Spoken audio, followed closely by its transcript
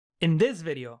In this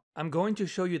video, I'm going to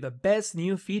show you the best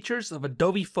new features of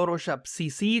Adobe Photoshop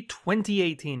CC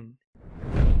 2018.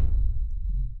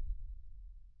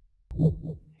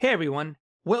 Hey everyone,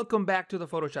 welcome back to the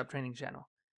Photoshop training channel.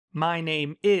 My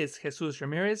name is Jesus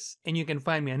Ramirez, and you can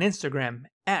find me on Instagram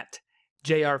at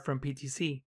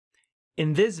JRFromPTC.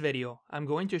 In this video, I'm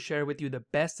going to share with you the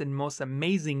best and most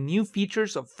amazing new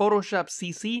features of Photoshop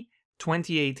CC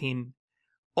 2018.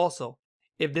 Also,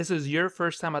 if this is your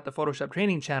first time at the Photoshop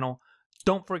training channel,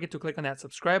 don't forget to click on that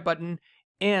subscribe button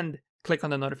and click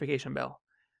on the notification bell.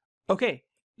 Okay,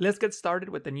 let's get started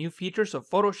with the new features of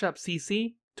Photoshop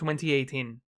CC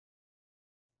 2018.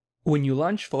 When you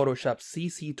launch Photoshop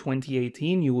CC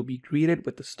 2018, you will be greeted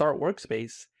with the Start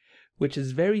Workspace, which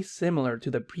is very similar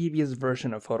to the previous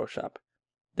version of Photoshop.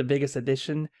 The biggest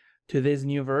addition to this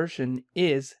new version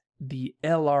is the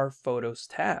LR Photos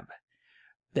tab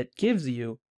that gives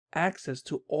you access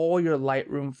to all your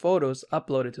Lightroom photos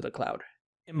uploaded to the cloud.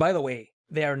 And by the way,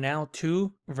 there are now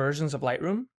two versions of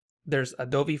Lightroom. There's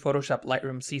Adobe Photoshop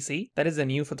Lightroom CC. That is a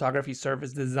new photography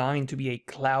service designed to be a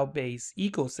cloud-based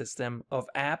ecosystem of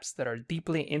apps that are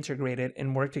deeply integrated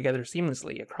and work together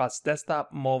seamlessly across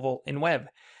desktop, mobile, and web.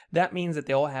 That means that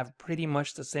they all have pretty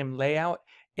much the same layout,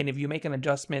 and if you make an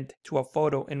adjustment to a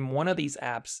photo in one of these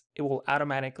apps, it will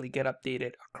automatically get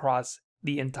updated across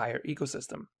the entire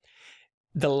ecosystem.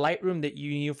 The Lightroom that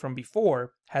you knew from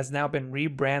before has now been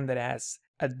rebranded as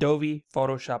Adobe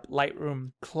Photoshop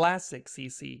Lightroom Classic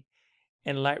CC.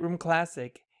 And Lightroom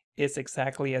Classic is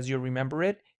exactly as you remember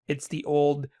it. It's the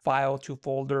old file to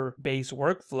folder based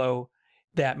workflow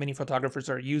that many photographers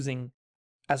are using,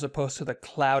 as opposed to the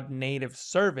cloud native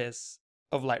service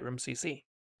of Lightroom CC.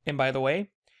 And by the way,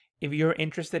 if you're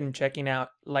interested in checking out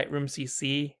Lightroom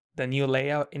CC, the new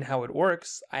layout and how it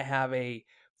works, I have a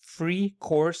free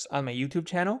course on my YouTube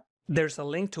channel. There's a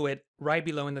link to it right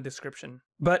below in the description.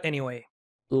 But anyway,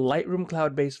 Lightroom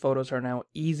cloud-based photos are now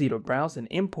easy to browse and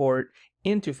import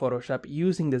into Photoshop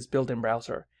using this built-in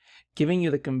browser, giving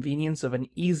you the convenience of an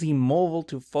easy mobile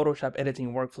to Photoshop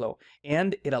editing workflow,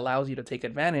 and it allows you to take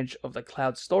advantage of the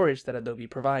cloud storage that Adobe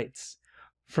provides.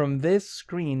 From this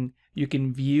screen, you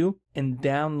can view and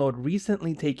download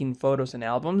recently taken photos and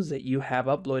albums that you have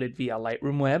uploaded via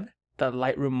Lightroom Web, the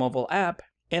Lightroom mobile app,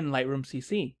 and Lightroom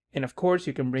CC. And of course,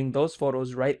 you can bring those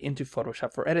photos right into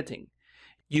Photoshop for editing.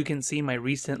 You can see my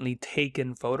recently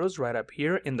taken photos right up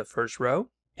here in the first row.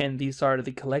 And these are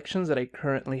the collections that I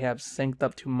currently have synced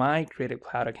up to my Creative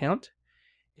Cloud account.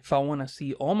 If I want to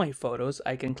see all my photos,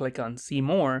 I can click on See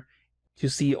More to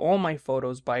see all my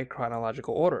photos by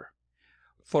chronological order.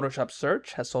 Photoshop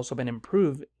Search has also been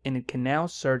improved, and it can now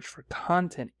search for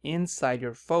content inside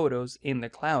your photos in the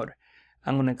cloud.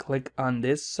 I'm going to click on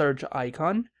this search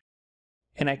icon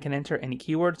and I can enter any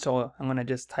keyword. So I'm going to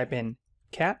just type in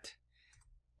cat,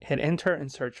 hit enter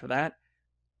and search for that.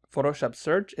 Photoshop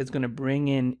Search is going to bring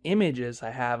in images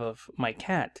I have of my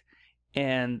cat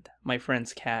and my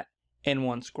friend's cat and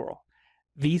one squirrel.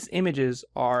 These images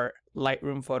are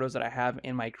Lightroom photos that I have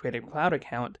in my Creative Cloud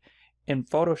account, and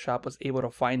Photoshop was able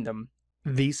to find them.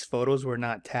 These photos were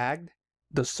not tagged.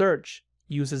 The search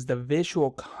uses the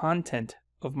visual content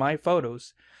of my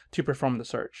photos to perform the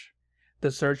search.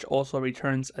 The search also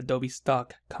returns Adobe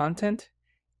stock content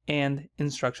and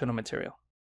instructional material.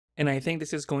 And I think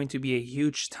this is going to be a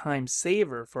huge time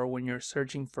saver for when you're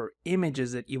searching for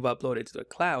images that you've uploaded to the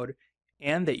cloud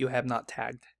and that you have not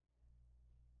tagged.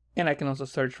 And I can also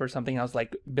search for something else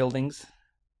like buildings.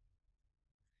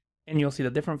 And you'll see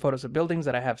the different photos of buildings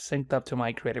that I have synced up to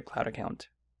my Creative Cloud account.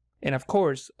 And of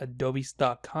course, Adobe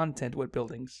stock content with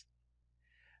buildings.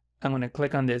 I'm going to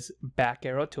click on this back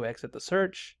arrow to exit the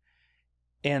search.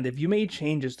 And if you made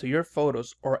changes to your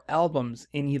photos or albums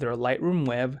in either Lightroom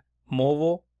Web,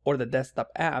 mobile, or the desktop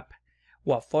app,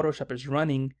 while Photoshop is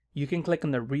running, you can click on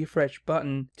the refresh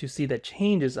button to see the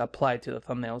changes applied to the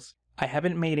thumbnails. I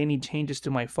haven't made any changes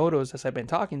to my photos as I've been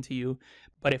talking to you,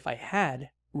 but if I had,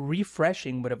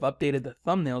 refreshing would have updated the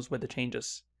thumbnails with the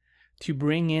changes. To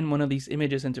bring in one of these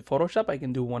images into Photoshop, I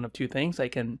can do one of two things. I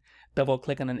can double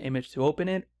click on an image to open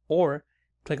it, or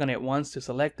click on it once to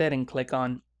select it and click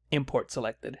on Import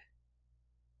Selected.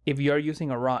 If you are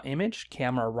using a raw image,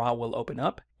 Camera Raw will open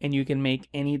up, and you can make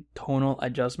any tonal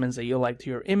adjustments that you like to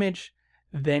your image,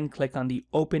 then click on the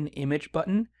Open Image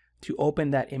button to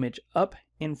open that image up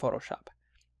in Photoshop.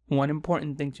 One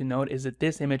important thing to note is that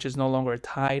this image is no longer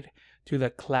tied to the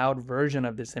cloud version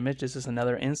of this image. This is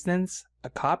another instance, a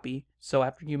copy. So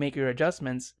after you make your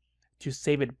adjustments, to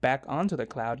save it back onto the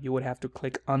cloud, you would have to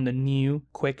click on the new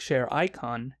Quick Share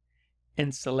icon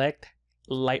and select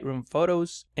Lightroom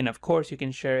Photos. And of course, you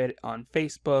can share it on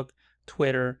Facebook,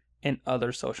 Twitter, and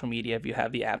other social media if you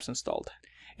have the apps installed.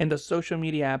 And the social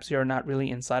media apps here are not really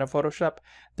inside of Photoshop,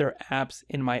 they're apps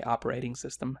in my operating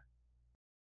system.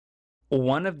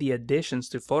 One of the additions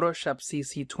to Photoshop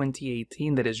CC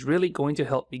 2018 that is really going to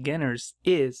help beginners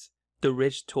is the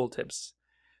rich tooltips.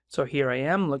 So here I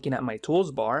am looking at my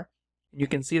tools bar. You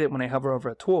can see that when I hover over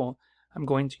a tool, I'm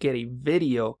going to get a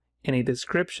video and a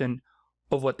description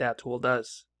of what that tool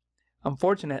does.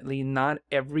 Unfortunately, not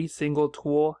every single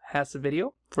tool has a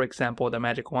video. For example, the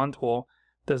Magic Wand tool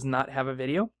does not have a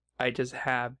video. I just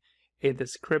have a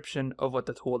description of what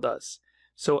the tool does.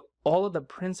 So all of the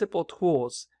principal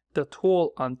tools, the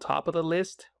tool on top of the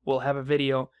list will have a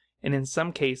video, and in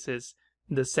some cases,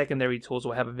 the secondary tools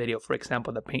will have a video. For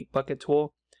example, the Paint Bucket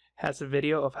tool has a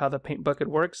video of how the Paint Bucket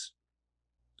works.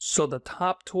 So the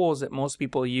top tools that most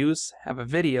people use have a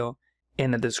video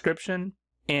and a description,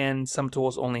 and some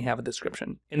tools only have a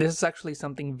description. And this is actually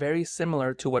something very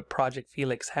similar to what Project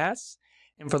Felix has.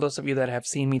 And for those of you that have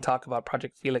seen me talk about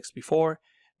Project Felix before,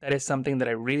 that is something that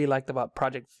I really liked about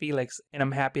Project Felix, and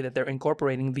I'm happy that they're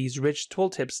incorporating these rich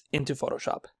tooltips into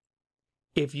Photoshop.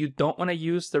 If you don't want to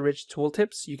use the rich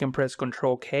tooltips, you can press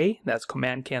Control K, that's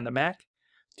Command K on the Mac,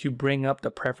 to bring up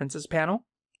the Preferences panel.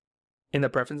 In the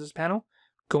Preferences panel,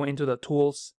 go into the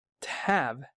Tools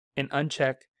tab and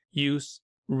uncheck Use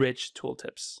Rich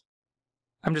Tooltips.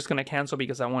 I'm just going to cancel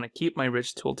because I want to keep my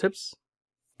rich tooltips.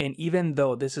 And even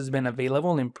though this has been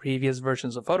available in previous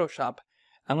versions of Photoshop,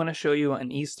 I'm going to show you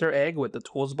an Easter egg with the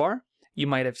tools bar. You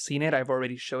might have seen it. I've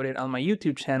already showed it on my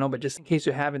YouTube channel, but just in case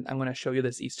you haven't, I'm going to show you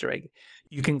this Easter egg.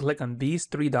 You can click on these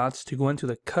three dots to go into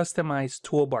the Customize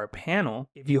Toolbar panel.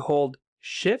 If you hold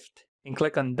Shift and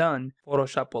click on Done,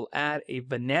 Photoshop will add a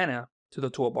banana to the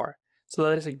toolbar. So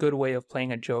that is a good way of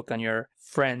playing a joke on your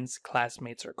friends,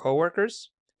 classmates, or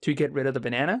coworkers. To get rid of the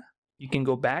banana, you can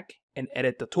go back and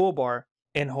edit the toolbar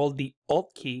and hold the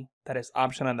Alt key, that is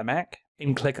Option on the Mac,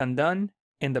 and click on Done,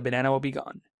 and the banana will be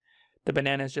gone. The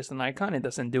banana is just an icon, it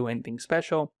doesn't do anything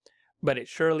special, but it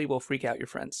surely will freak out your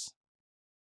friends.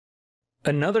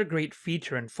 Another great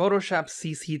feature in Photoshop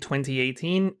CC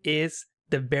 2018 is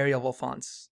the variable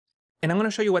fonts. And I'm going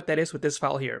to show you what that is with this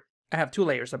file here. I have two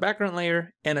layers, a background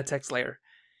layer and a text layer.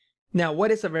 Now,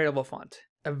 what is a variable font?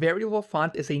 A variable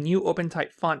font is a new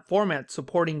OpenType font format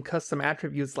supporting custom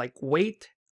attributes like weight,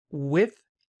 width,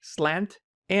 slant,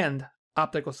 and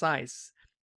optical size.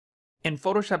 And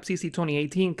Photoshop CC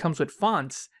 2018 comes with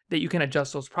fonts that you can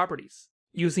adjust those properties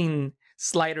using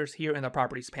sliders here in the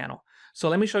Properties panel. So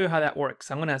let me show you how that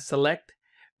works. I'm going to select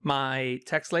my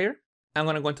text layer. I'm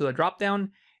going to go into the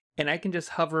drop-down, and I can just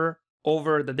hover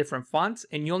over the different fonts,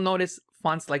 and you'll notice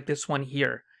fonts like this one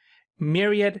here.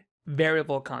 Myriad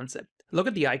Variable Concept. Look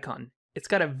at the icon. It's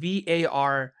got a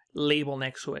VAR label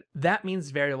next to it. That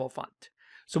means variable font.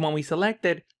 So when we select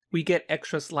it, we get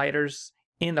extra sliders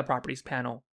in the Properties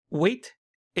panel. Weight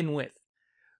and width.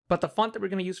 But the font that we're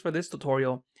going to use for this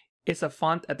tutorial is a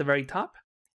font at the very top.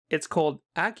 It's called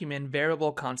Acumen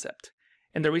Variable Concept.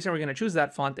 And the reason we're going to choose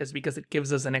that font is because it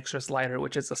gives us an extra slider,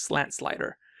 which is a slant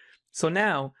slider. So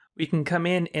now we can come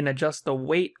in and adjust the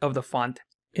weight of the font,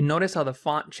 and notice how the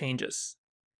font changes.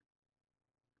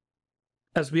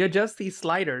 As we adjust these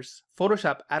sliders,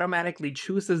 Photoshop automatically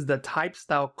chooses the type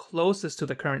style closest to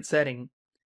the current setting.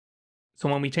 So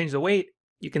when we change the weight,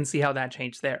 you can see how that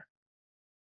changed there.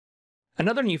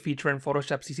 Another new feature in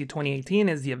Photoshop CC 2018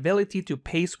 is the ability to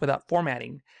paste without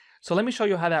formatting. So let me show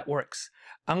you how that works.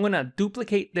 I'm going to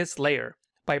duplicate this layer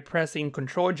by pressing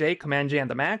Ctrl J, Command J on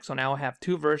the Mac. So now I have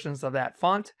two versions of that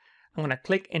font. I'm going to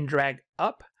click and drag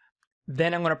up.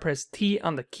 Then I'm going to press T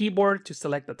on the keyboard to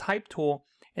select the type tool.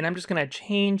 And I'm just going to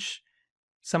change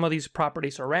some of these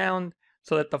properties around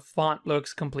so that the font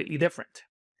looks completely different.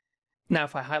 Now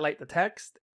if I highlight the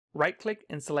text, right click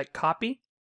and select copy,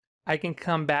 I can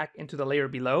come back into the layer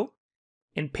below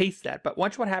and paste that. But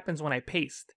watch what happens when I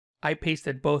paste. I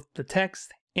pasted both the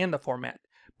text and the format.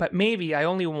 But maybe I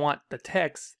only want the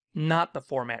text, not the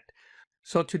format.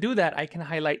 So to do that, I can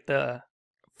highlight the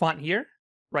font here,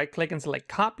 right click and select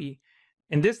copy.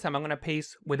 And this time I'm going to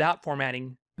paste without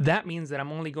formatting. That means that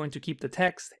I'm only going to keep the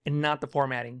text and not the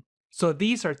formatting. So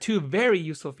these are two very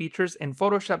useful features in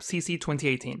Photoshop CC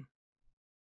 2018.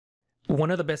 One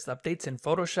of the best updates in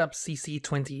Photoshop CC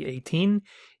 2018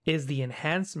 is the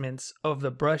enhancements of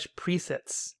the brush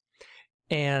presets.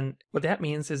 And what that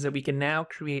means is that we can now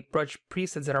create brush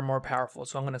presets that are more powerful.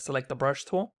 So I'm going to select the brush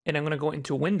tool and I'm going to go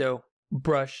into Window,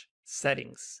 Brush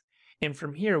Settings. And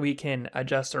from here we can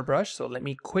adjust our brush. So let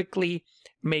me quickly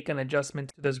make an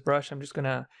adjustment to this brush. I'm just going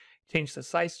to change the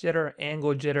size jitter,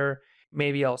 angle jitter.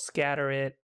 Maybe I'll scatter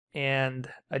it and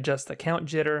adjust the count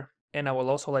jitter. And I will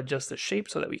also adjust the shape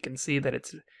so that we can see that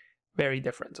it's very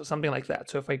different. So something like that.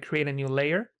 So if I create a new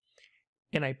layer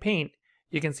and I paint,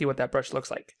 you can see what that brush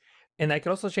looks like. And I could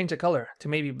also change the color to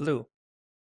maybe blue.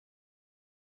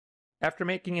 After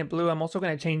making it blue, I'm also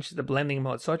going to change the blending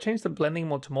mode. So I'll change the blending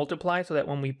mode to multiply so that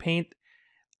when we paint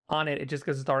on it, it just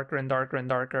gets darker and darker and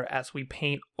darker as we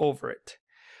paint over it.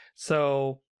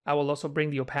 So I will also bring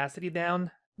the opacity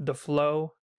down, the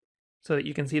flow, so that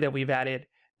you can see that we've added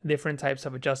different types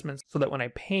of adjustments so that when I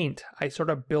paint, I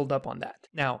sort of build up on that.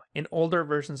 Now, in older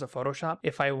versions of Photoshop,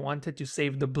 if I wanted to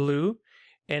save the blue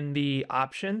and the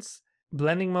options,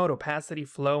 blending mode, opacity,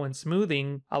 flow, and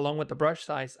smoothing, along with the brush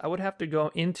size, I would have to go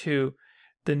into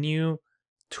the new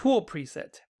tool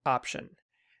preset option.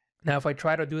 Now, if I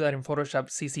try to do that in Photoshop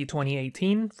CC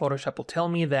 2018, Photoshop will tell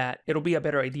me that it'll be a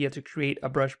better idea to create a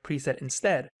brush preset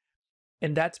instead.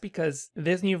 And that's because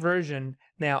this new version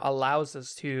now allows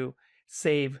us to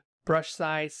save brush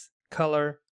size,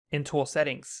 color, and tool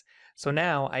settings. So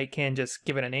now I can just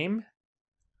give it a name,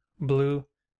 blue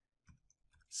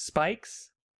spikes,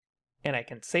 and I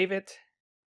can save it.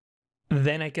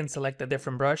 Then I can select a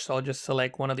different brush. So I'll just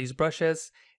select one of these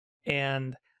brushes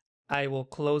and I will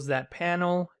close that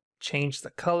panel, change the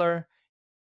color,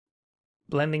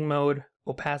 blending mode,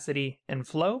 opacity, and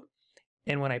flow.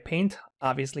 And when I paint,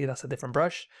 obviously that's a different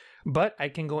brush, but I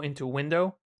can go into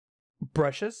Window,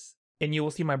 Brushes, and you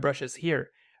will see my brushes here.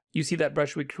 You see that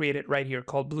brush we created right here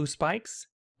called Blue Spikes.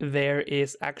 There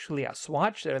is actually a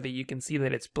swatch there that you can see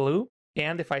that it's blue.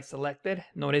 And if I select it,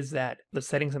 notice that the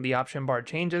settings in the option bar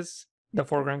changes, the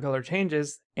foreground color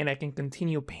changes, and I can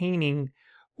continue painting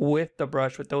with the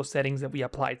brush with those settings that we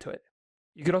applied to it.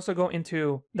 You could also go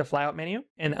into the flyout menu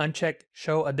and uncheck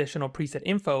Show Additional Preset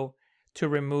Info to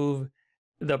remove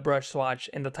the brush swatch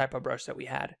and the type of brush that we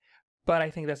had. But I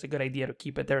think that's a good idea to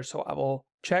keep it there, so I will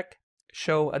check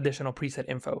Show Additional Preset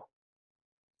Info.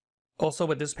 Also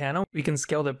with this panel, we can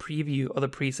scale the preview of the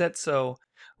preset so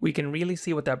we can really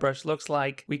see what that brush looks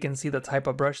like. We can see the type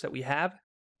of brush that we have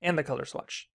and the color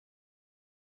swatch.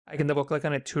 I can double click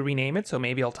on it to rename it, so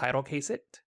maybe I'll title case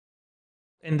it.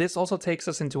 And this also takes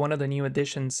us into one of the new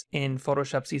additions in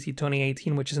Photoshop CC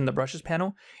 2018, which is in the brushes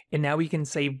panel. And now we can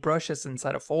save brushes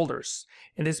inside of folders.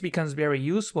 And this becomes very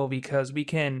useful because we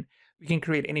can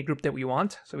create any group that we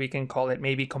want. So we can call it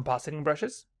maybe compositing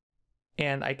brushes.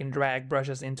 And I can drag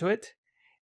brushes into it.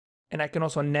 And I can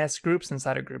also nest groups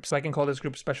inside a group. So I can call this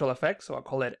group special effects. So I'll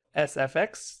call it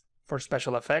SFX for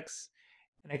special effects.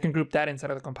 And I can group that inside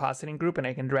of the compositing group, and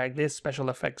I can drag this special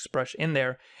effects brush in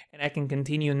there, and I can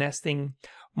continue nesting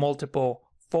multiple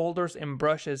folders and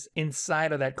brushes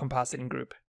inside of that compositing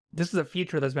group. This is a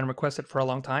feature that's been requested for a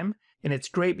long time, and it's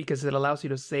great because it allows you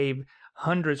to save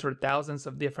hundreds or thousands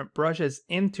of different brushes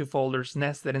into folders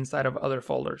nested inside of other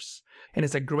folders. And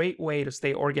it's a great way to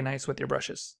stay organized with your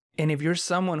brushes. And if you're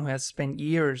someone who has spent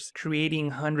years creating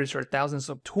hundreds or thousands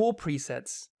of tool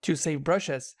presets to save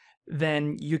brushes,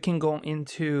 then you can go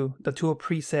into the tool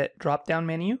preset drop-down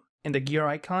menu. In the gear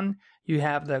icon, you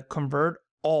have the convert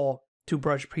all to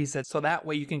brush presets. So that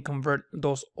way you can convert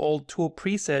those old tool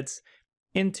presets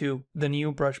into the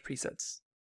new brush presets.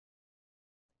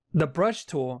 The brush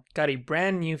tool got a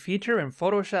brand new feature in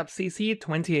Photoshop CC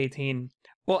 2018.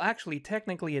 Well, actually,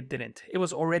 technically it didn't. It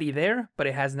was already there, but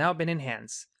it has now been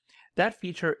enhanced. That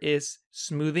feature is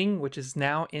smoothing, which is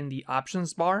now in the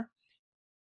options bar.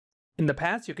 In the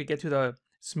past, you could get to the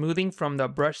smoothing from the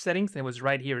brush settings. It was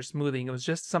right here, smoothing. It was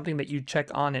just something that you check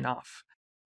on and off.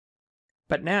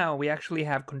 But now we actually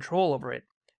have control over it.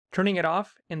 Turning it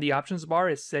off in the options bar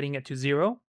is setting it to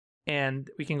 0, and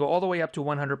we can go all the way up to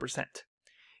 100%.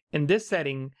 And this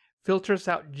setting filters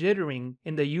out jittering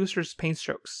in the user's paint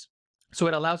strokes. So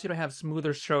it allows you to have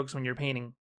smoother strokes when you're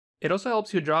painting. It also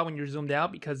helps you draw when you're zoomed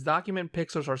out because document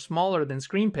pixels are smaller than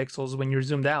screen pixels when you're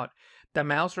zoomed out. The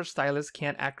mouse or stylus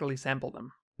can't accurately sample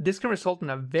them. This can result in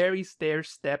a very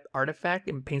stair-step artifact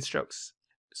in paint strokes.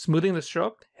 Smoothing the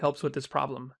stroke helps with this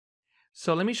problem.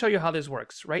 So let me show you how this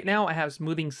works. Right now I have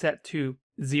smoothing set to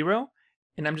 0,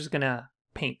 and I'm just gonna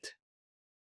paint.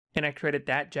 And I created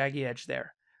that jaggy edge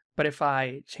there. But if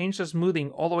I change the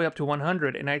smoothing all the way up to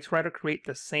 100 and I try to create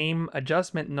the same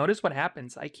adjustment, notice what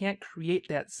happens. I can't create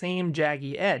that same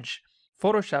jaggy edge.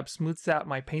 Photoshop smooths out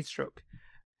my paint stroke.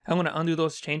 I'm going to undo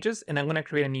those changes and I'm going to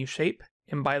create a new shape.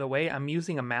 And by the way, I'm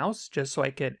using a mouse just so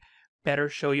I could better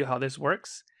show you how this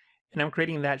works. And I'm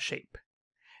creating that shape.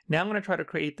 Now I'm going to try to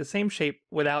create the same shape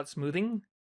without smoothing.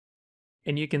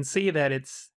 And you can see that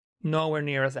it's nowhere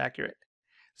near as accurate.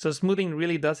 So smoothing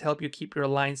really does help you keep your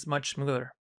lines much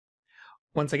smoother.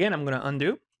 Once again, I'm going to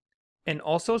undo. And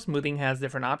also smoothing has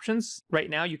different options. Right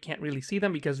now you can't really see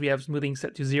them because we have smoothing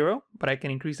set to 0, but I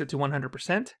can increase it to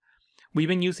 100%. We've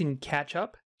been using catch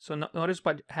up. So notice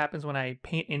what happens when I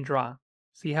paint and draw.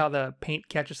 See how the paint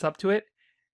catches up to it?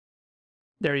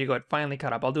 There you go, it finally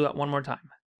caught up. I'll do that one more time.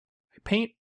 I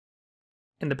paint,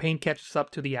 and the paint catches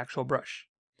up to the actual brush.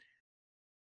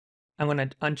 I'm going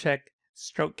to uncheck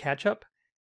stroke catch up,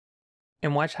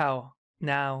 and watch how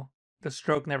now the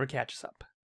stroke never catches up.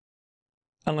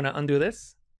 I'm going to undo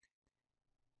this,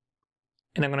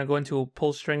 and I'm going to go into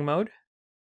pull string mode.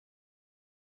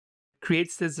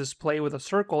 Creates this display with a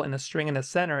circle and a string in the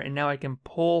center, and now I can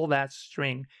pull that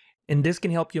string. And this can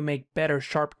help you make better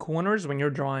sharp corners when you're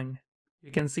drawing.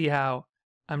 You can see how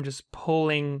I'm just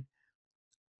pulling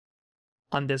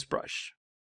on this brush.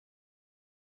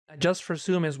 Adjust for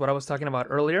zoom is what I was talking about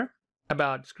earlier,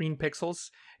 about screen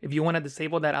pixels. If you want to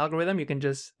disable that algorithm, you can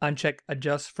just uncheck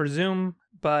adjust for zoom,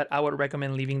 but I would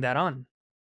recommend leaving that on.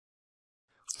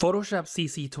 Photoshop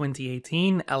CC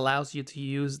 2018 allows you to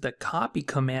use the copy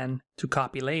command to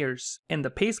copy layers and the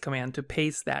paste command to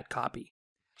paste that copy.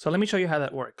 So let me show you how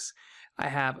that works. I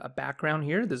have a background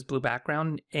here, this blue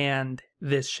background, and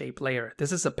this shape layer.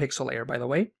 This is a pixel layer, by the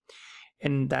way,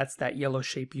 and that's that yellow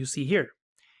shape you see here.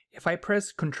 If I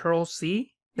press Control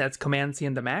C, that's Command C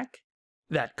on the Mac,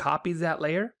 that copies that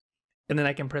layer, and then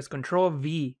I can press Control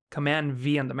V, Command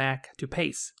V on the Mac to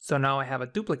paste. So now I have a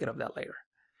duplicate of that layer.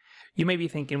 You may be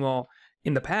thinking, well,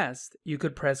 in the past, you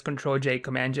could press Control J,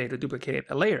 Command J to duplicate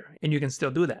a layer, and you can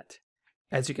still do that,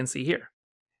 as you can see here.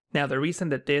 Now, the reason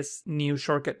that this new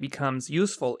shortcut becomes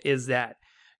useful is that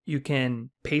you can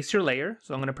paste your layer.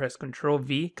 So I'm going to press Control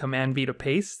V, Command V to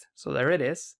paste. So there it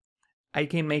is. I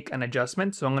can make an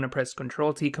adjustment. So I'm going to press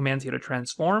Control T, Command T to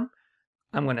transform.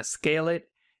 I'm going to scale it,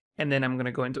 and then I'm going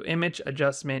to go into Image,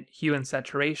 Adjustment, Hue and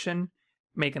Saturation,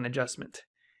 make an adjustment.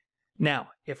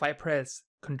 Now, if I press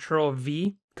Control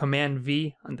V, Command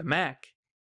V on the Mac,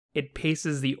 it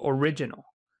pastes the original,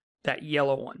 that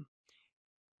yellow one.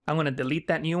 I'm going to delete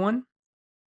that new one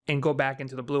and go back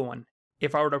into the blue one.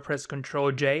 If I were to press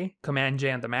Control J, Command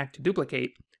J on the Mac to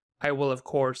duplicate, I will of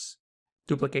course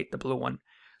duplicate the blue one.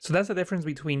 So that's the difference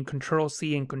between Control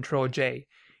C and Control J.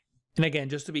 And again,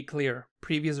 just to be clear,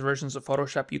 previous versions of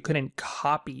Photoshop, you couldn't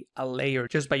copy a layer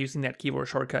just by using that keyboard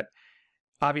shortcut.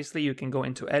 Obviously, you can go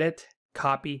into Edit,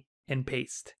 Copy, and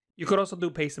Paste. You could also do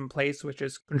Paste in Place, which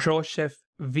is Control Shift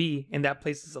V, and that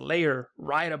places a layer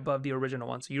right above the original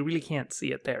one, so you really can't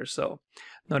see it there. So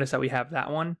notice how we have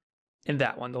that one and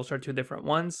that one. Those are two different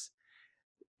ones,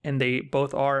 and they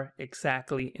both are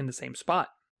exactly in the same spot.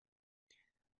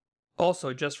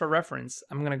 Also, just for reference,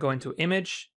 I'm going to go into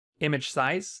Image, Image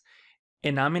Size,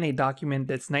 and I'm in a document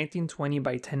that's 1920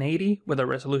 by 1080 with a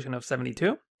resolution of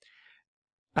 72.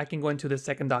 I can go into the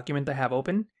second document I have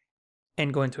open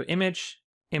and go into Image,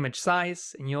 Image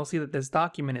Size, and you'll see that this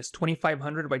document is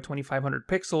 2500 by 2500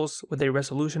 pixels with a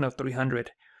resolution of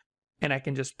 300. And I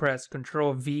can just press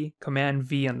Control V, Command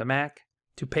V on the Mac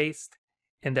to paste,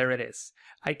 and there it is.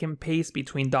 I can paste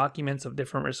between documents of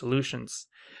different resolutions.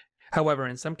 However,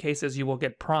 in some cases, you will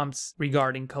get prompts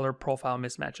regarding color profile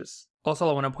mismatches. Also,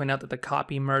 I want to point out that the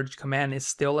copy merge command is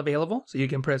still available. So you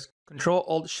can press Control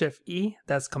Alt Shift E,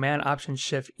 that's Command Option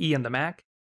Shift E on the Mac,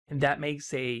 and that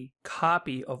makes a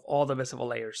copy of all the visible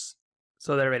layers.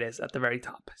 So there it is at the very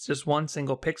top. It's just one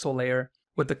single pixel layer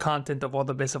with the content of all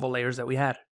the visible layers that we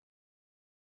had.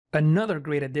 Another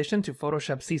great addition to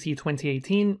Photoshop CC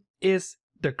 2018 is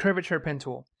the Curvature Pen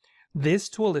tool. This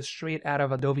tool is straight out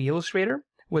of Adobe Illustrator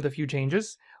with a few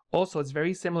changes. Also, it's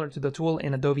very similar to the tool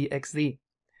in Adobe XD.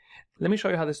 Let me show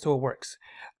you how this tool works.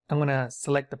 I'm going to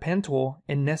select the pen tool,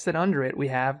 and nested under it we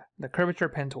have the Curvature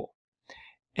Pen tool.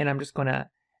 And I'm just going to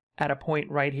add a point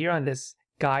right here on this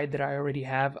guide that I already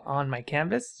have on my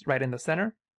canvas, right in the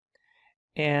center.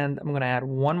 And I'm going to add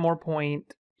one more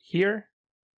point here,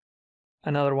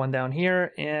 another one down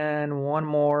here, and one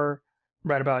more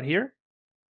right about here.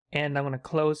 And I'm going to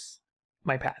close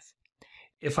my path.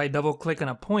 If I double click on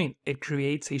a point, it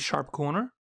creates a sharp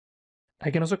corner. I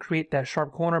can also create that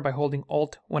sharp corner by holding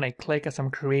Alt when I click as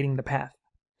I'm creating the path.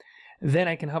 Then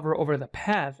I can hover over the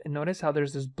path, and notice how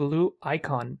there's this blue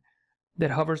icon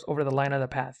that hovers over the line of the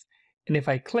path. And if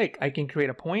I click, I can create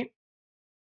a point.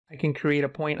 I can create a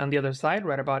point on the other side,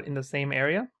 right about in the same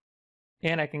area.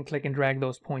 And I can click and drag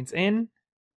those points in.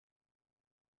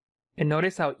 And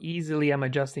notice how easily I'm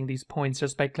adjusting these points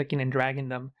just by clicking and dragging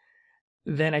them.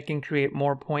 Then I can create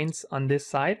more points on this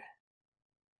side.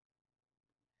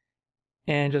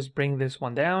 And just bring this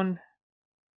one down.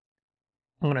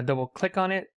 I'm going to double click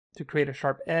on it to create a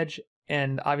sharp edge.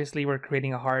 And obviously we're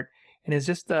creating a heart. And it's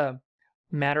just a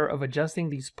matter of adjusting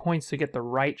these points to get the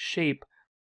right shape.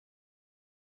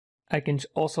 I can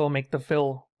also make the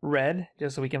fill red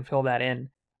just so we can fill that in.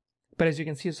 But as you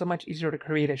can see, it's so much easier to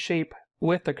create a shape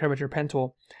with the curvature pen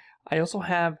tool. I also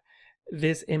have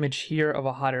this image here of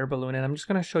a hot air balloon, and I'm just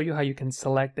going to show you how you can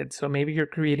select it. So maybe you're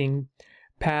creating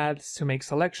paths to make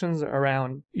selections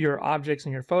around your objects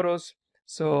and your photos.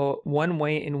 So one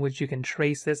way in which you can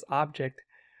trace this object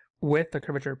with the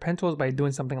curvature pen tool is by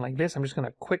doing something like this. I'm just going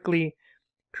to quickly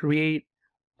create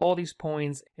all these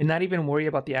points and not even worry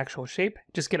about the actual shape.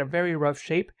 Just get a very rough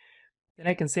shape. Then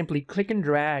I can simply click and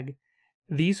drag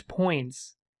these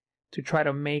points to try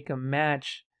to make a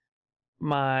match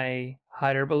my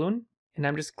hot air balloon. And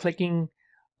I'm just clicking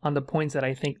on the points that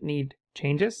I think need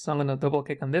changes. So I'm going to double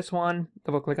click on this one,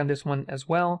 double click on this one as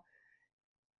well.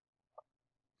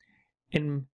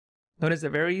 And notice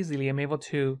that very easily I'm able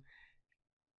to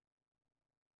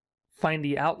find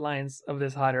the outlines of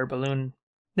this hot air balloon.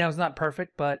 Now it's not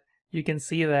perfect, but you can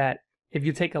see that if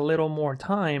you take a little more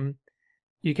time,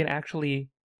 you can actually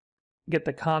get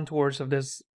the contours of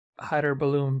this hot air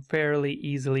balloon fairly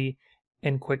easily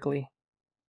and quickly.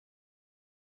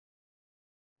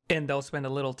 And they'll spend a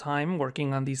little time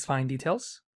working on these fine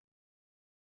details.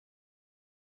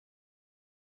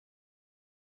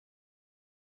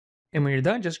 And when you're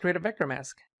done, just create a vector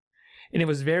mask. And it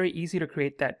was very easy to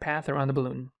create that path around the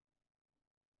balloon.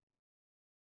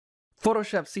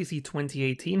 Photoshop CC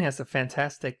 2018 has a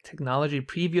fantastic technology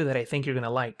preview that I think you're going to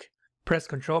like. Press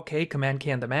Ctrl-K,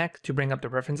 Command-K on the Mac to bring up the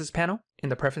Preferences panel. In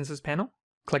the Preferences panel,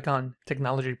 click on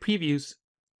Technology Previews,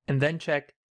 and then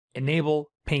check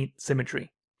Enable Paint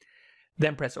Symmetry.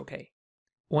 Then press OK.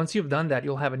 Once you've done that,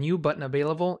 you'll have a new button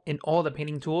available in all the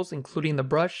painting tools, including the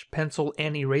brush, pencil,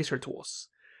 and eraser tools.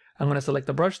 I'm going to select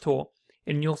the brush tool,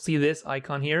 and you'll see this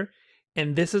icon here,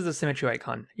 and this is the symmetry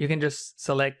icon. You can just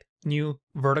select New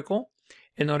Vertical,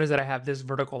 and notice that I have this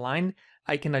vertical line.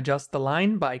 I can adjust the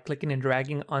line by clicking and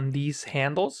dragging on these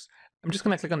handles. I'm just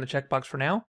going to click on the checkbox for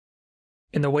now.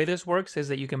 And the way this works is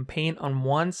that you can paint on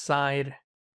one side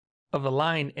of the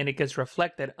line, and it gets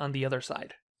reflected on the other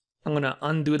side. I'm going to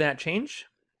undo that change,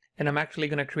 and I'm actually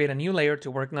going to create a new layer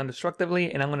to work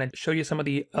non-destructively, and I'm going to show you some of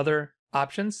the other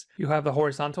options. You have the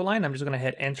horizontal line. I'm just going to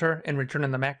hit enter and return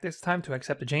on the Mac this time to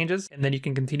accept the changes, and then you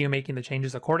can continue making the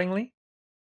changes accordingly.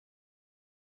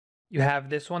 You have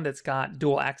this one that's got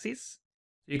dual axes.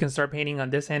 You can start painting on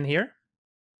this end here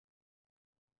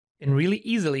and really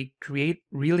easily create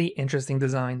really interesting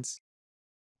designs.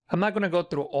 I'm not going to go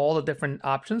through all the different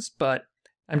options, but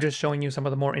I'm just showing you some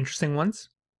of the more interesting ones.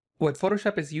 What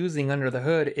Photoshop is using under the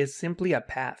hood is simply a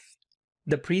path.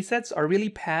 The presets are really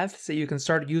paths that you can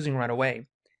start using right away.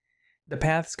 The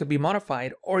paths could be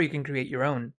modified, or you can create your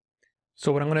own.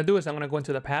 So what I'm going to do is I'm going to go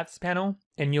into the Paths panel,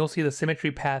 and you'll see the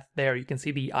Symmetry path there. You can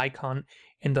see the icon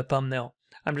in the thumbnail.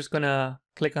 I'm just going to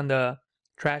click on the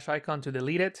trash icon to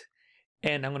delete it,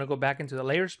 and I'm going to go back into the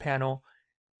Layers panel,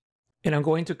 and I'm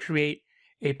going to create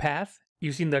a path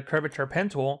using the Curvature pen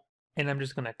tool, and I'm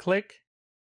just going to click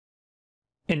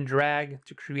and drag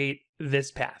to create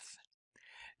this path.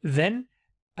 Then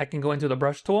I can go into the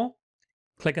Brush tool,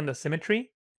 click on the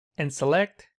Symmetry, and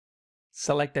select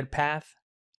Selected Path.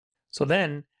 So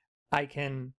then I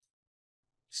can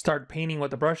start painting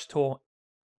with the brush tool.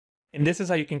 And this is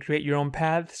how you can create your own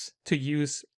paths to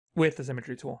use with the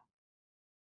Symmetry tool.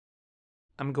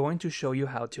 I'm going to show you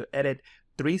how to edit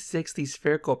 360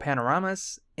 spherical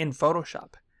panoramas in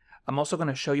Photoshop. I'm also going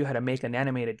to show you how to make an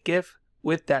animated GIF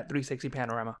with that 360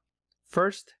 panorama.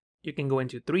 First, you can go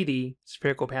into 3D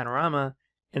spherical panorama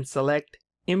and select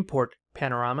Import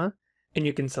Panorama. And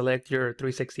you can select your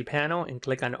 360 panel and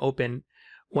click on Open.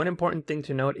 One important thing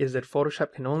to note is that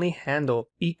Photoshop can only handle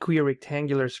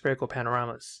equirectangular spherical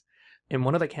panoramas. And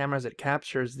one of the cameras that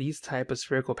captures these type of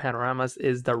spherical panoramas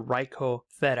is the Ricoh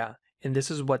Theta. And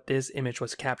this is what this image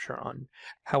was captured on.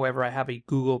 However, I have a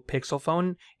Google Pixel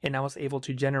phone, and I was able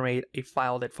to generate a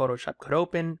file that Photoshop could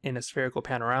open in a spherical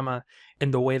panorama.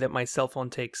 And the way that my cell phone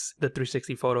takes the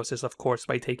 360 photos is, of course,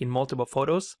 by taking multiple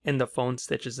photos, and the phone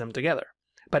stitches them together.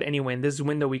 But anyway, in this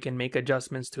window, we can make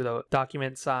adjustments to the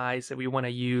document size that we want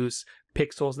to use,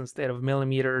 pixels instead of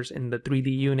millimeters in the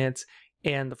 3D units,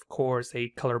 and of course, a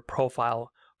color profile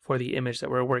for the image that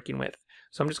we're working with.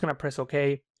 So I'm just going to press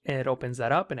OK, and it opens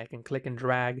that up, and I can click and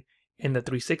drag in the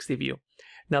 360 view.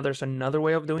 Now, there's another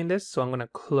way of doing this, so I'm going to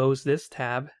close this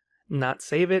tab, not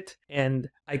save it, and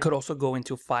I could also go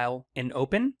into File and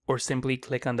Open, or simply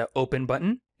click on the Open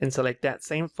button and select that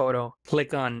same photo,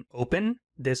 click on Open.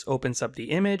 This opens up the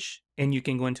image, and you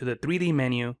can go into the 3D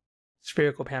menu,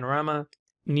 Spherical Panorama,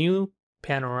 New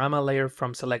Panorama Layer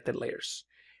from Selected Layers.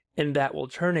 And that will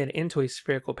turn it into a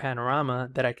spherical panorama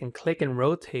that I can click and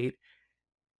rotate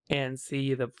and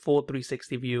see the full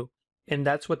 360 view. And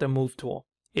that's with the Move tool.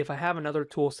 If I have another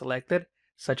tool selected,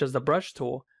 such as the Brush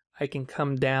tool, I can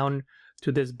come down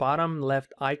to this bottom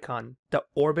left icon, the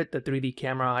orbit, the 3D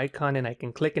camera icon, and I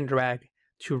can click and drag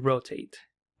to rotate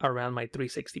around my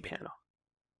 360 panel.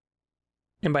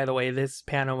 And by the way, this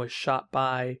panel was shot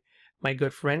by my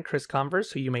good friend Chris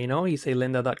Converse, who you may know. He's a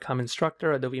lynda.com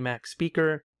instructor, Adobe Mac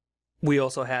speaker. We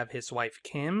also have his wife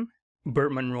Kim,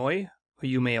 Bert Monroy, who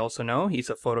you may also know.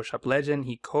 He's a Photoshop legend.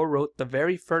 He co-wrote the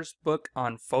very first book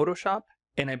on Photoshop,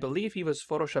 and I believe he was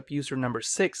Photoshop user number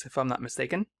 6, if I'm not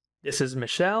mistaken. This is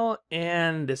Michelle,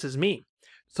 and this is me.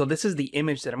 So this is the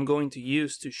image that I'm going to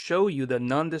use to show you the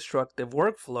non-destructive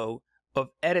workflow of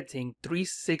editing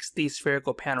 360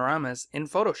 spherical panoramas in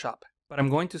Photoshop. But I'm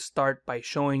going to start by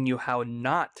showing you how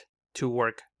not to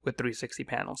work with 360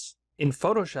 panels. In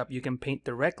Photoshop, you can paint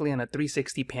directly on a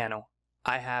 360 panel.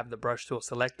 I have the brush tool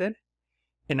selected,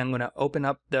 and I'm going to open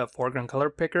up the foreground color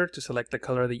picker to select the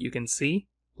color that you can see,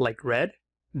 like red.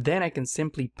 Then I can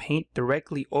simply paint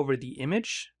directly over the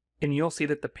image, and you'll see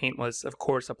that the paint was, of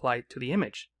course, applied to the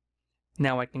image.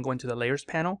 Now I can go into the Layers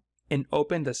panel and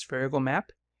open the spherical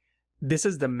map. This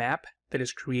is the map that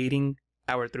is creating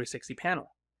our 360 panel.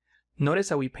 Notice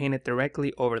how we painted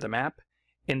directly over the map,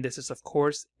 and this is of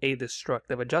course a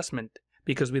destructive adjustment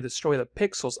because we destroy the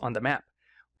pixels on the map.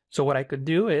 So what I could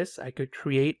do is I could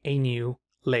create a new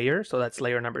layer, so that's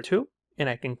layer number 2, and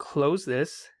I can close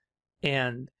this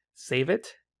and save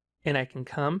it, and I can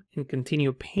come and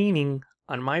continue painting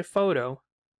on my photo.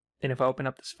 And if I open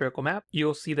up the spherical map,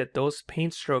 you'll see that those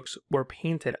paint strokes were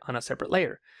painted on a separate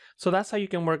layer. So that's how you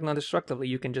can work non-destructively.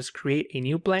 You can just create a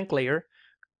new blank layer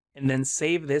and then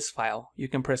save this file. You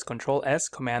can press Ctrl S,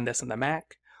 Command S on the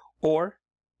Mac, or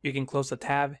you can close the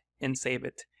tab and save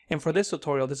it. And for this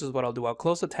tutorial, this is what I'll do. I'll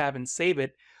close the tab and save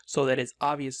it so that it's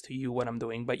obvious to you what I'm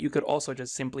doing, but you could also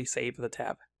just simply save the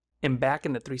tab. And back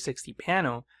in the 360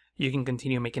 panel, you can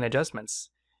continue making adjustments.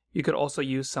 You could also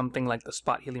use something like the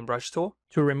spot healing brush tool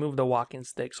to remove the walking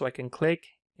stick. So I can click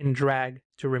and drag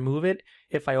to remove it.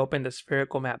 If I open the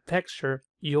spherical map texture,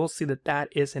 you'll see that that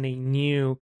is in a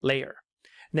new layer.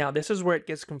 Now this is where it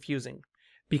gets confusing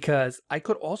because I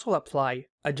could also apply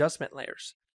adjustment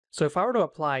layers. So if I were to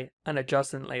apply an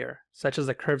adjustment layer, such as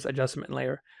the curves adjustment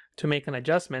layer, to make an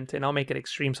adjustment, and I'll make it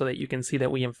extreme so that you can see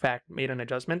that we in fact made an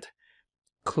adjustment,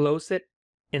 close it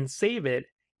and save it,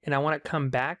 and I want to come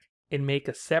back and make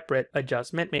a separate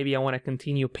adjustment. Maybe I want to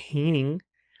continue painting.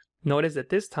 Notice that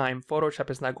this time Photoshop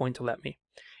is not going to let me.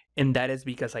 And that is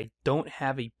because I don't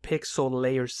have a pixel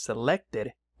layer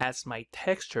selected as my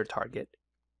texture target.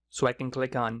 So I can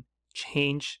click on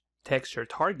Change Texture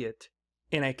Target,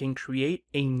 and I can create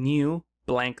a new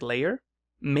blank layer.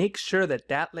 Make sure that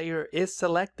that layer is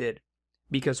selected,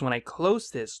 because when I close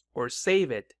this or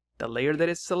save it, the layer that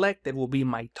is selected will be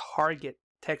my target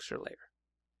texture layer.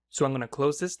 So I'm going to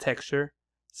close this texture,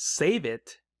 save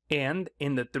it, and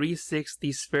in the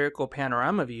 360 spherical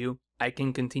panorama view, I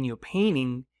can continue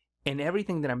painting, and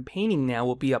everything that I'm painting now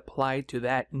will be applied to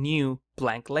that new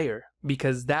blank layer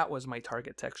because that was my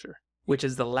target texture, which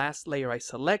is the last layer I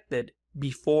selected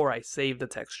before I saved the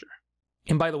texture.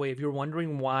 And by the way, if you're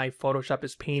wondering why Photoshop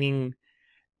is painting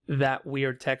that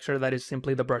weird texture, that is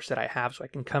simply the brush that I have. So I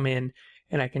can come in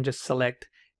and I can just select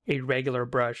a regular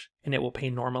brush and it will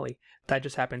paint normally. That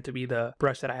just happened to be the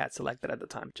brush that I had selected at the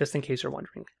time, just in case you're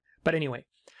wondering. But anyway,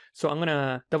 so I'm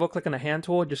gonna double click on the hand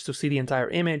tool just to see the entire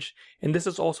image. And this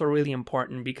is also really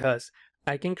important because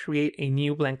I can create a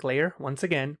new blank layer once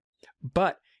again,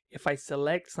 but if I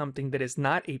select something that is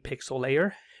not a pixel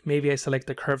layer, maybe I select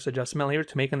the curves adjustment layer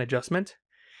to make an adjustment,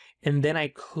 and then I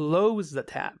close the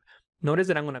tab. Notice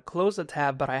that I'm going to close the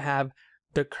tab, but I have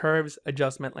the curves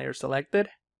adjustment layer selected.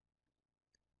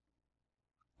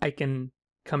 I can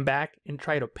come back and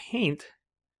try to paint,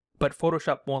 but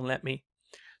Photoshop won't let me.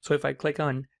 So if I click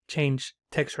on Change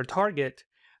Texture Target,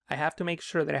 I have to make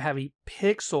sure that I have a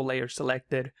pixel layer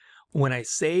selected when I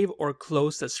save or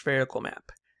close the spherical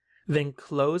map. Then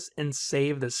close and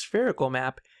save the spherical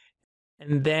map,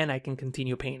 and then I can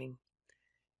continue painting.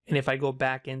 And if I go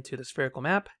back into the spherical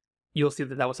map, you'll see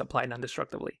that that was applied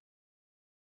non-destructively.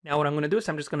 Now what I'm going to do is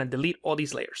I'm just going to delete all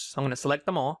these layers. So I'm going to select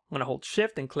them all. I'm going to hold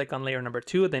Shift and click on layer number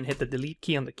 2, then hit the delete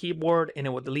key on the keyboard, and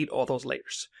it will delete all those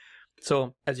layers.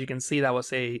 So as you can see, that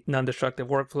was a non-destructive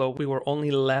workflow. We were only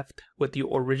left with the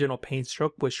original paint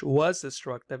stroke, which was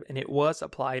destructive, and it was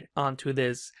applied onto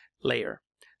this layer.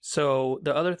 So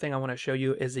the other thing I want to show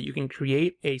you is that you can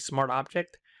create a smart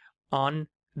object on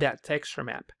that texture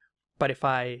map. But if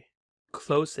I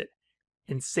close it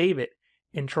and save it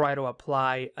and try to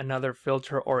apply another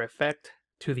filter or effect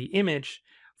to the image,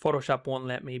 Photoshop won't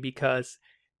let me because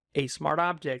a smart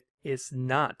object is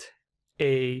not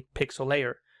a pixel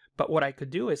layer. But what I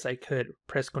could do is I could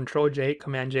press Ctrl J,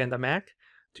 Command J on the Mac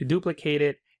to duplicate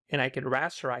it, and I can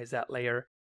rasterize that layer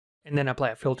and then apply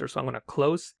a filter. So I'm going to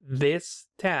close this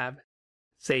tab,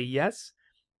 say yes,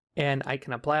 and I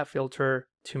can apply a filter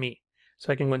to me.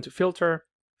 So I can go into filter,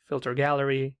 filter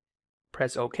gallery,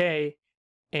 press OK.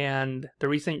 And the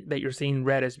reason that you're seeing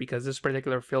red is because this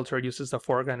particular filter uses the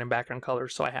foreground and background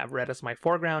colors. So I have red as my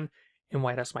foreground and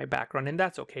white as my background, and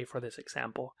that's okay for this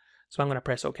example. So I'm going to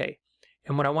press OK.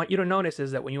 And what I want you to notice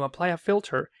is that when you apply a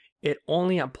filter, it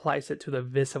only applies it to the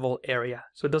visible area.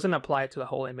 So it doesn't apply it to the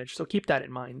whole image. So keep that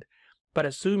in mind. But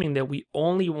assuming that we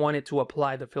only wanted to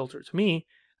apply the filter to me,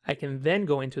 I can then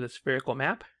go into the spherical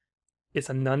map. It's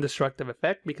a non-destructive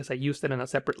effect because I used it in a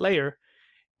separate layer.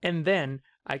 And then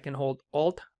I can hold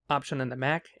Alt Option on the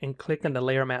Mac and click on the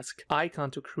layer mask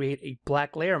icon to create a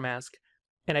black layer mask.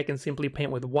 And I can simply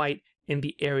paint with white in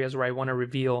the areas where I want to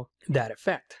reveal that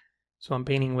effect. So I'm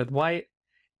painting with white,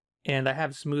 and I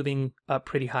have smoothing up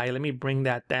pretty high. Let me bring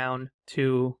that down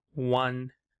to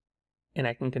 1, and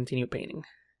I can continue painting.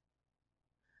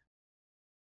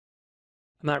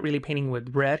 I'm not really painting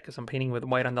with red because I'm painting with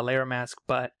white on the layer mask,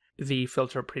 but the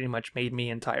filter pretty much made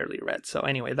me entirely red. So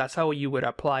anyway, that's how you would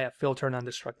apply a filter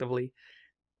non-destructively.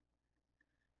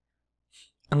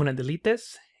 I'm going to delete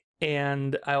this.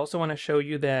 And I also want to show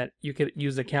you that you could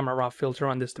use the camera raw filter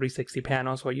on this 360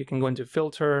 panel. So you can go into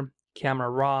filter, camera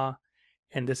raw,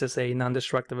 and this is a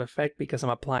non-destructive effect because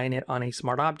I'm applying it on a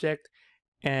smart object.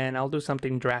 And I'll do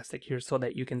something drastic here so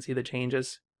that you can see the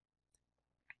changes.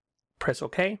 Press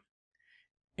OK.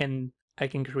 And I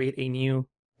can create a new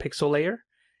pixel layer.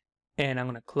 And I'm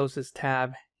going to close this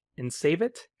tab and save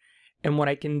it. And what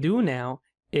I can do now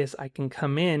is I can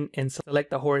come in and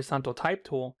select the horizontal type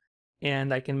tool,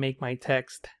 and I can make my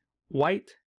text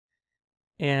white,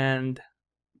 and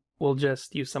we'll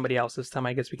just use somebody else this time.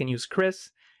 I guess we can use Chris,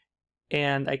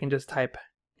 and I can just type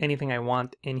anything I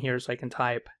want in here. So I can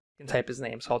type his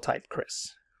name. So I'll type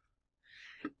Chris.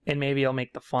 And maybe I'll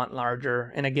make the font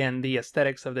larger. And again, the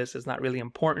aesthetics of this is not really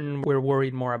important. We're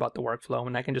worried more about the workflow,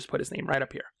 and I can just put his name right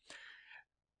up here.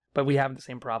 But we have the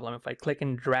same problem. If I click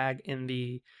and drag in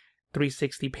the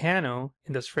 360 panel,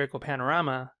 in the spherical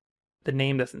panorama, the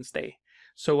name doesn't stay.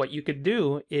 So what you could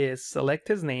do is select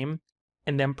his name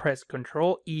and then press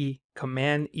Control E,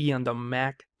 Command E on the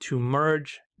Mac to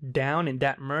merge down, and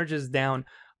that merges down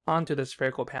onto the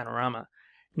spherical panorama.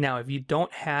 Now, if you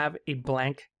don't have a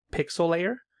blank pixel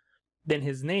layer, then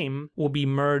his name will be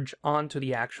merged onto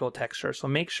the actual texture. So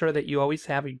make sure that you always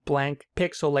have a blank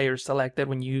pixel layer selected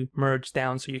when you merge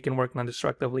down so you can work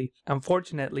non-destructively.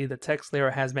 Unfortunately, the text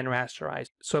layer has been rasterized.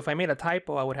 So if I made a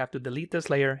typo, I would have to delete this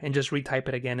layer and just retype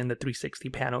it again in the 360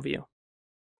 panel view.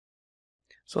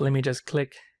 So let me just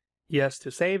click yes to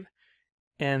save,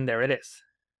 and there it is.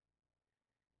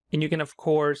 And you can, of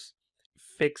course,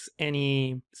 fix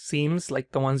any seams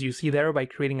like the ones you see there by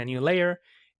creating a new layer,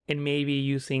 and maybe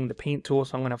using the paint tool.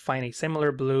 So I'm going to find a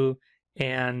similar blue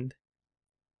and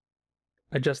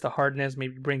adjust the hardness,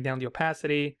 maybe bring down the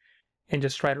opacity and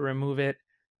just try to remove it.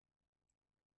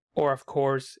 Or of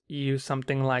course, use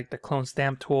something like the clone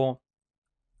stamp tool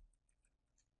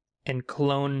and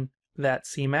clone that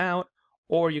seam out.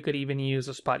 Or you could even use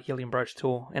a spot healing brush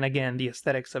tool. And again, the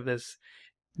aesthetics of this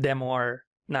demo are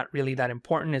not really that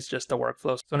important. It's just the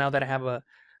workflow. So now that I have a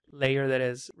layer that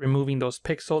is removing those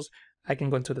pixels, I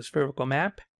can go into the spherical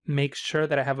map, make sure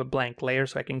that I have a blank layer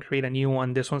so I can create a new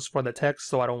one. This one's for the text,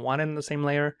 so I don't want it in the same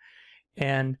layer.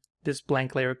 And this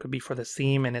blank layer could be for the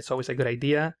seam, and it's always a good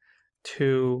idea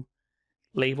to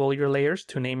label your layers,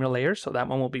 to name your layers. So that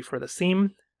one will be for the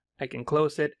seam. I can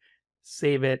close it,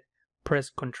 save it,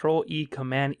 press Control E,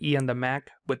 Command E on the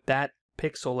Mac with that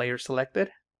pixel layer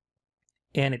selected,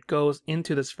 and it goes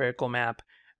into the spherical map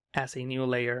as a new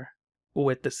layer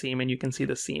with the seam, and you can see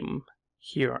the seam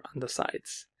here on the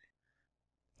sides.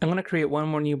 I'm going to create one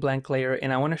more new blank layer,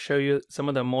 and I want to show you some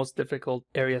of the most difficult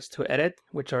areas to edit,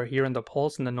 which are here in the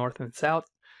poles in the north and south.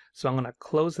 So I'm going to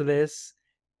close this,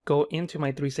 go into my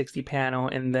 360 panel,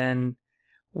 and then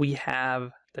we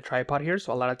have the tripod here.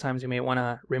 So a lot of times you may want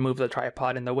to remove the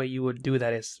tripod, and the way you would do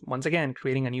that is, once again,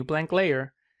 creating a new blank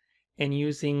layer and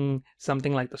using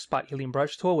something like the spot healing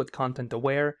brush tool with content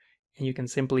aware, and you can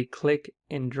simply click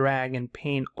and drag and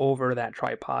paint over that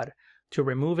tripod to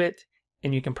remove it,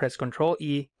 and you can press Control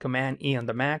E, Command E on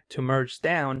the Mac to merge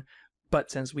down.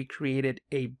 But since we created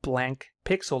a blank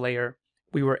pixel layer,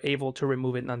 we were able to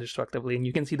remove it non-destructively, and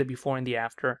you can see the before and the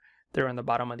after there on the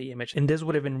bottom of the image. And this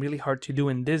would have been really hard to do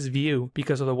in this view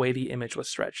because of the way the image was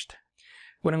stretched.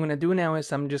 What I'm going to do now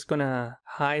is I'm just going to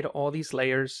hide all these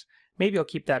layers, Maybe I'll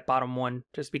keep that bottom one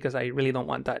just because I really don't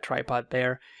want that tripod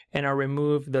there. And I'll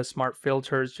remove the smart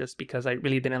filters just because I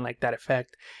really didn't like that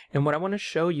effect. And what I want to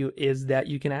show you is that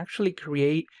you can actually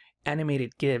create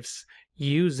animated GIFs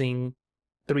using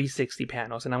 360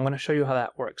 panels. And I'm going to show you how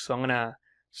that works. So I'm going to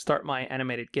start my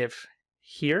animated GIF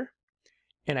here.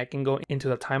 And I can go into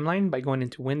the timeline by going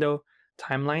into Window,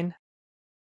 Timeline.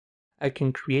 I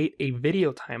can create a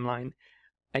video timeline.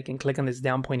 I can click on this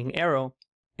down pointing arrow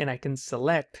and I can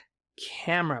select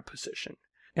camera position.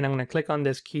 And I'm going to click on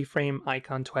this keyframe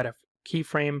icon to add a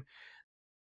keyframe.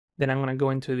 Then I'm going to go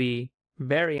into the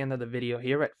very end of the video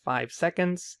here at 5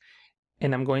 seconds.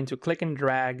 And I'm going to click and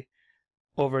drag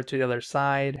over to the other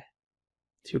side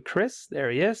to Chris. There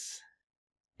he is.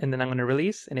 And then I'm going to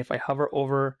release. And if I hover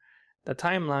over the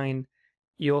timeline,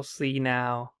 you'll see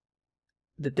now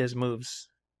that this moves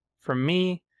from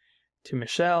me to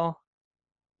Michelle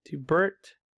to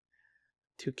Bert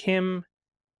to Kim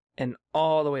and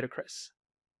all the way to Chris.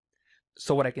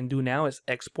 So what I can do now is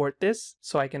export this.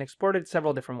 So I can export it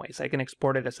several different ways. I can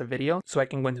export it as a video. So I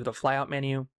can go into the flyout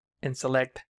menu and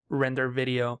select render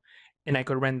video, and I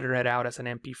could render it out as an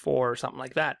MP4 or something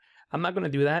like that. I'm not going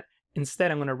to do that.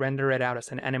 Instead, I'm going to render it out as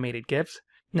an animated GIF.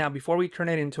 Now, before we turn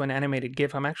it into an animated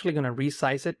GIF, I'm actually going to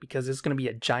resize it because it's going to be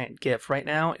a giant GIF. Right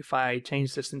now, if I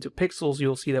change this into pixels,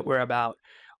 you'll see that we're about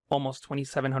almost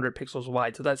 2,700 pixels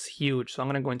wide. So that's huge. So I'm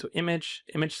going to go into image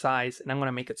size, and I'm going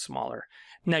to make it smaller.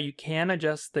 Now, you can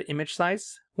adjust the image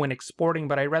size when exporting,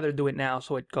 but I'd rather do it now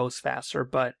so it goes faster.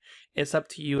 But it's up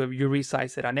to you if you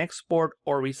resize it on export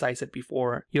or resize it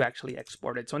before you actually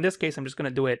export it. So in this case, I'm just going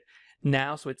to do it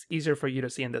now so it's easier for you to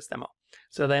see in this demo.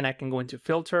 So then I can go into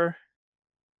Filter,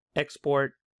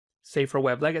 Export, Save for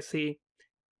Web Legacy,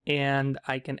 and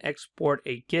I can export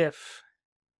a GIF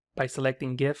by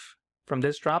selecting GIF from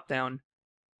this drop down,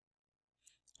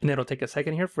 and it'll take a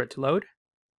second here for it to load.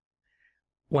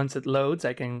 Once it loads,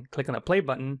 I can click on the play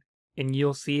button and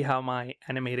you'll see how my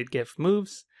animated GIF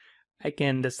moves. I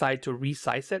can decide to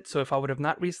resize it. So if I would have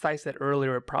not resized it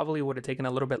earlier, it probably would have taken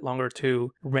a little bit longer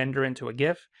to render into a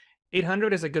GIF.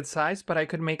 800 is a good size, but I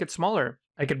could make it smaller.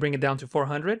 I could bring it down to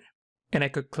 400 and I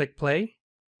could click play.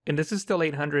 And this is still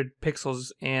 800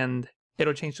 pixels and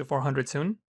it'll change to 400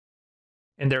 soon.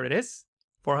 And there it is,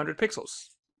 400 pixels.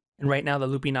 And right now the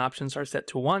looping options are set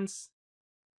to once,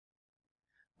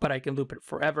 but I can loop it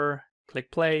forever.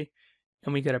 Click play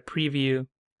and we get a preview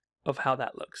of how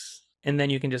that looks. And then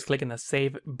you can just click on the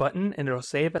save button and it'll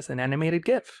save as an animated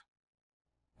GIF.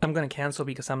 I'm going to cancel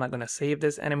because I'm not going to save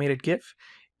this animated GIF.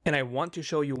 And I want to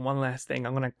show you one last thing.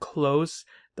 I'm going to close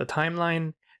the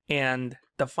timeline, and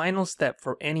the final step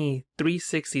for any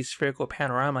 360 spherical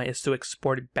panorama is to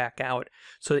export it back out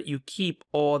so that you keep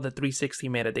all the 360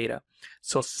 metadata.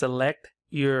 So select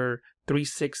your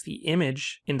 360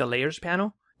 image in the layers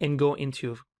panel and go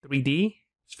into 3D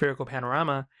spherical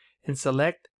panorama and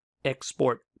select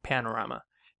export panorama.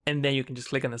 And then you can just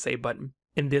click on the save button.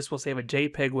 And this will save a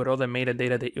JPEG with all the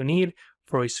metadata that you need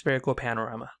for a spherical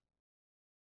panorama.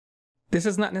 This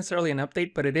is not necessarily an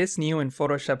update, but it is new in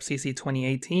Photoshop CC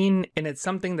 2018, and it's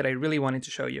something that I really wanted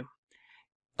to show you.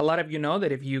 A lot of you know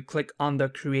that if you click on the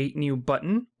Create New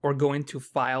button or go into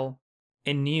File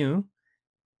and New,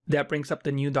 that brings up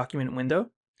the new document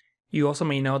window. You also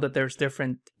may know that there's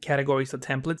different categories of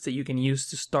templates that you can use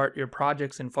to start your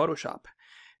projects in Photoshop.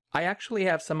 I actually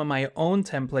have some of my own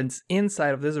templates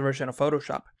inside of this version of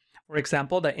Photoshop. For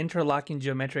example, the interlocking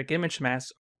geometric image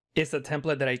mask is the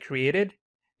template that I created.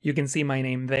 You can see my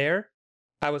name there.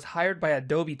 I was hired by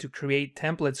Adobe to create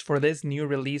templates for this new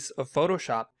release of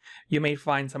Photoshop. You may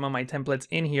find some of my templates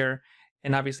in here,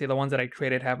 and obviously the ones that I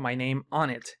created have my name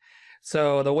on it.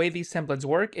 So the way these templates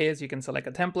work is you can select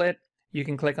a template, you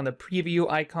can click on the preview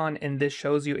icon, and this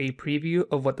shows you a preview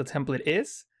of what the template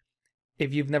is.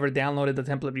 If you've never downloaded the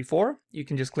template before, you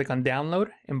can just click on download.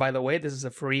 And by the way, this is a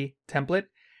free template.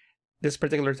 This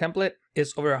particular template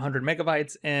is over 100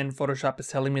 megabytes, and Photoshop is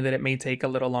telling me that it may take a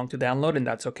little long to download, and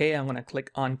that's okay. I'm going to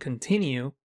click on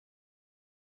continue.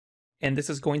 And this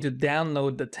is going to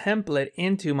download the template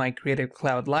into my Creative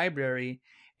Cloud library,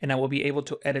 and I will be able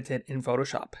to edit it in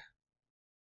Photoshop.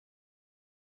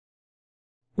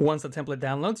 Once the template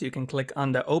downloads, you can click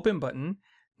on the open button.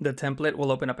 The template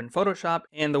will open up in Photoshop,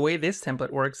 and the way this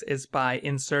template works is by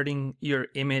inserting your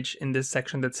image in this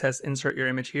section that says insert your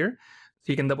image here.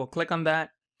 So you can double click on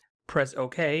that, press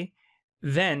OK,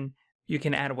 then you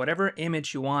can add whatever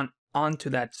image you want onto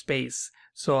that space.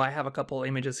 So I have a couple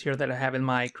images here that I have in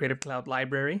my Creative Cloud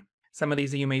library. Some of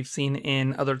these that you may have seen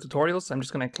in other tutorials. I'm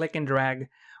just going to click and drag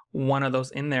one of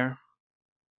those in there.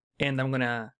 And I'm going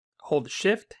to hold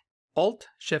Shift, Alt,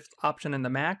 Shift Option in the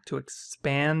Mac to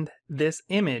expand this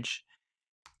image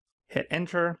hit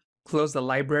enter, close the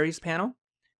libraries panel,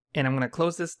 and I'm going to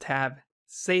close this tab,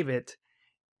 save it.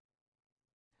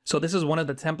 So this is one of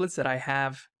the templates that I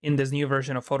have in this new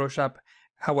version of Photoshop.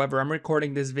 However, I'm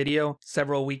recording this video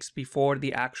several weeks before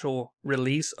the actual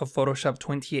release of Photoshop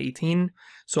 2018,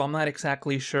 so I'm not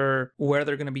exactly sure where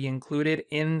they're going to be included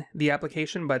in the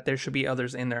application, but there should be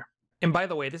others in there. And by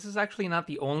the way, this is actually not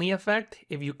the only effect.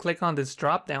 If you click on this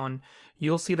drop down,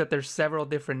 you'll see that there's several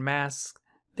different masks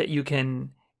that you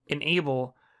can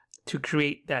enable to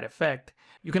create that effect.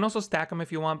 You can also stack them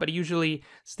if you want, but usually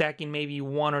stacking maybe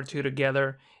one or two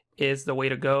together is the way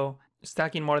to go.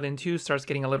 Stacking more than two starts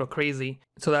getting a little crazy.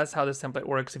 So that's how this template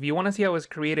works. If you want to see how it was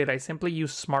created, I simply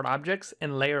use smart objects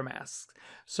and layer masks.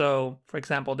 So for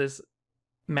example, this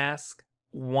mask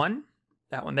 1,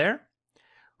 that one there,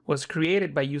 was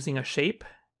created by using a shape.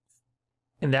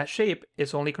 And that shape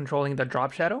is only controlling the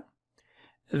drop shadow.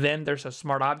 Then there's a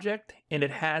smart object and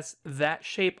it has that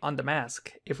shape on the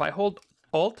mask. If I hold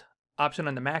Alt, Option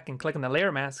on the Mac and click on the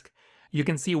layer mask, you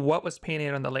can see what was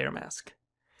painted on the layer mask.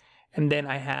 And then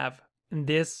I have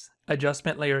this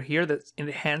adjustment layer here that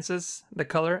enhances the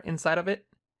color inside of it,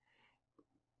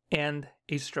 and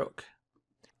a stroke.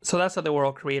 So that's how they were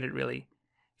all created, really.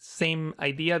 Same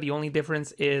idea, the only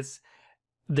difference is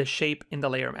the shape in the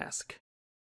layer mask.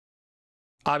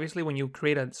 Obviously, when you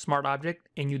create a smart object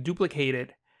and you duplicate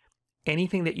it,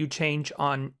 anything that you change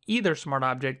on either smart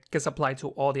object gets applied to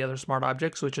all the other smart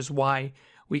objects, which is why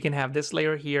we can have this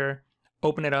layer here,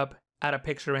 open it up, add a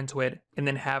picture into it, and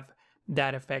then have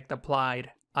that effect applied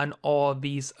on all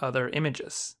these other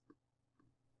images.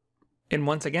 And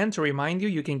once again, to remind you,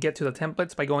 you can get to the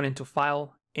templates by going into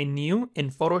File and New in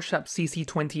Photoshop CC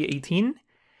 2018.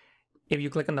 If you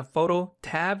click on the Photo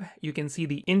tab, you can see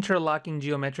the Interlocking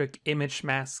Geometric Image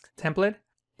Mask template.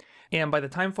 And by the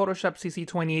time Photoshop CC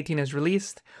 2018 is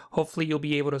released, hopefully you'll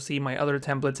be able to see my other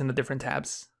templates in the different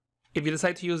tabs. If you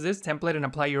decide to use this template and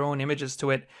apply your own images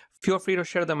to it, feel free to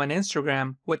share them on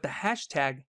Instagram with the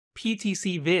hashtag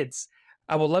PTCVids.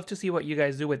 I would love to see what you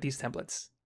guys do with these templates.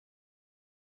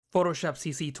 Photoshop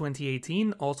CC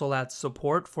 2018 also adds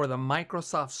support for the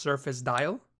Microsoft Surface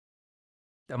dial.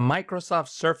 The Microsoft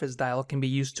Surface dial can be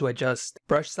used to adjust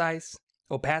brush size,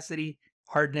 opacity,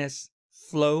 hardness,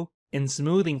 flow, and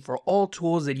smoothing for all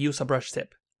tools that use a brush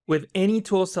tip. With any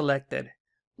tool selected,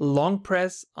 long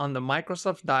press on the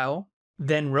Microsoft dial,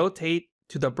 then rotate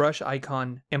to the brush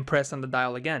icon and press on the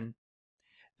dial again.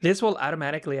 This will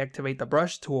automatically activate the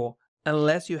brush tool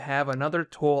unless you have another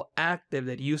tool active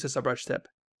that uses a brush tip.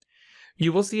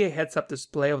 You will see a heads-up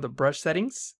display of the brush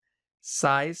settings,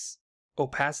 size,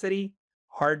 opacity,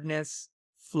 hardness,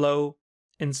 flow,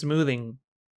 and smoothing.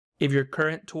 If your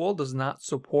current tool does not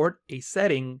support a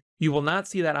setting, you will not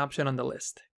see that option on the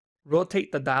list.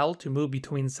 Rotate the dial to move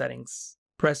between settings.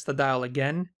 Press the dial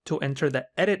again to enter the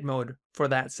edit mode for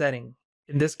that setting.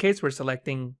 In this case, we're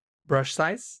selecting brush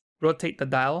size. Rotate the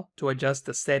dial to adjust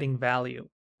the setting value.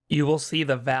 You will see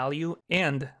the value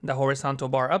and the horizontal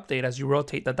bar update as you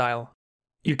rotate the dial.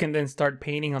 You can then start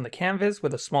painting on the canvas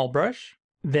with a small brush,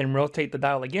 then rotate the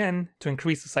dial again to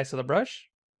increase the size of the brush,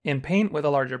 and paint with a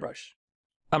larger brush.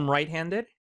 I'm right-handed,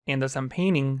 and as I'm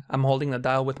painting, I'm holding the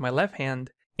dial with my left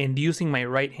hand and using my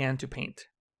right hand to paint.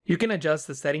 You can adjust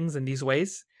the settings in these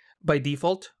ways. By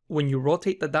default, when you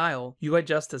rotate the dial, you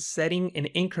adjust the setting in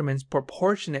increments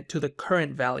proportionate to the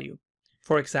current value.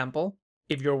 For example,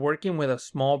 if you're working with a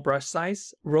small brush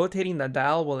size, rotating the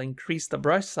dial will increase the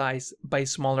brush size by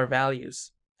smaller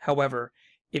values. However,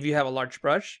 if you have a large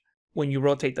brush, when you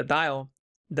rotate the dial,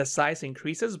 the size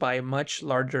increases by a much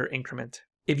larger increment.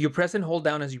 If you press and hold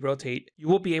down as you rotate, you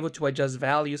will be able to adjust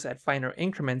values at finer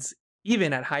increments,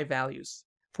 even at high values.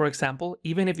 For example,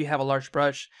 even if you have a large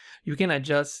brush, you can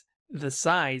adjust the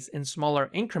size in smaller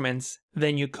increments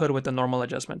than you could with the normal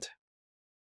adjustment.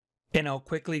 And I'll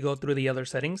quickly go through the other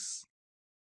settings.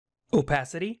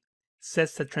 Opacity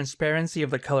sets the transparency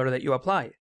of the color that you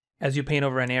apply. As you paint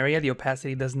over an area, the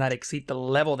opacity does not exceed the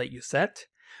level that you set,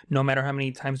 no matter how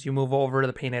many times you move over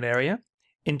the painted area,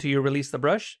 until you release the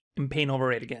brush and paint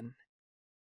over it again.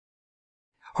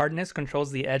 Hardness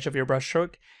controls the edge of your brush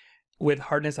stroke. With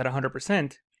hardness at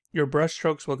 100%, your brush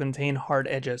strokes will contain hard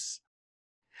edges.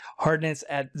 Hardness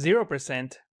at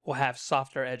 0% will have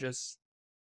softer edges.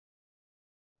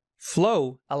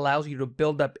 Flow allows you to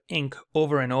build up ink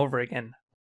over and over again,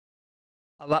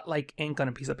 a lot like ink on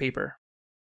a piece of paper.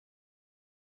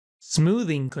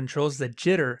 Smoothing controls the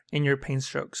jitter in your paint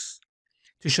strokes.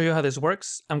 To show you how this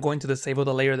works, I'm going to disable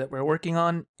the layer that we're working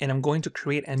on, and I'm going to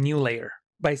create a new layer.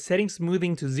 By setting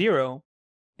smoothing to 0,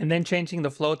 and then changing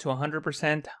the flow to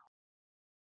 100%,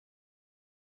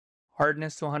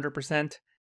 hardness to 100%,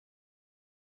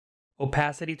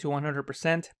 opacity to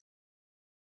 100%,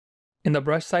 and the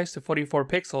brush size to 44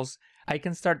 pixels, I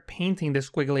can start painting this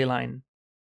squiggly line.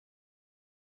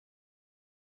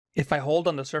 If I hold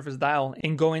on the surface dial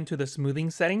and go into the smoothing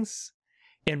settings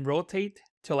and rotate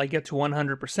till I get to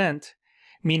 100%,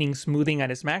 meaning smoothing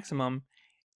at its maximum,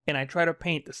 and I try to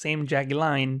paint the same jaggy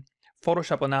line,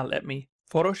 Photoshop will not let me.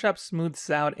 Photoshop smooths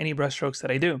out any brush strokes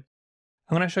that I do.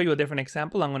 I'm going to show you a different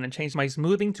example. I'm going to change my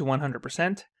smoothing to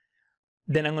 100%.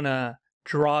 Then I'm going to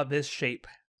draw this shape.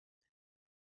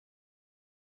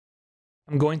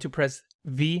 I'm going to press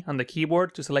V on the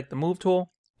keyboard to select the move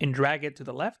tool and drag it to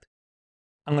the left.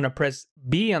 I'm going to press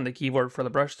B on the keyboard for the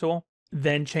brush tool,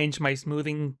 then change my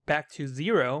smoothing back to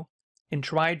 0 and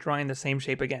try drawing the same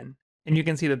shape again. And you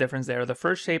can see the difference there. The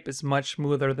first shape is much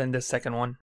smoother than the second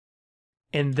one.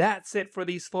 And that's it for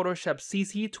these Photoshop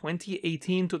CC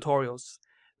 2018 tutorials.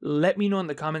 Let me know in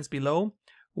the comments below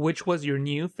which was your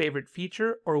new favorite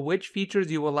feature or which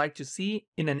features you would like to see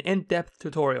in an in-depth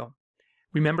tutorial.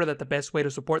 Remember that the best way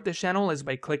to support this channel is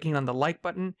by clicking on the like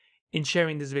button and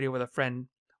sharing this video with a friend.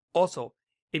 Also,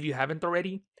 if you haven't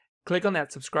already, click on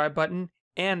that subscribe button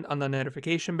and on the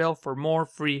notification bell for more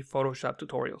free Photoshop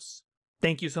tutorials.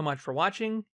 Thank you so much for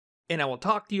watching, and I will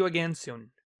talk to you again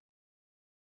soon.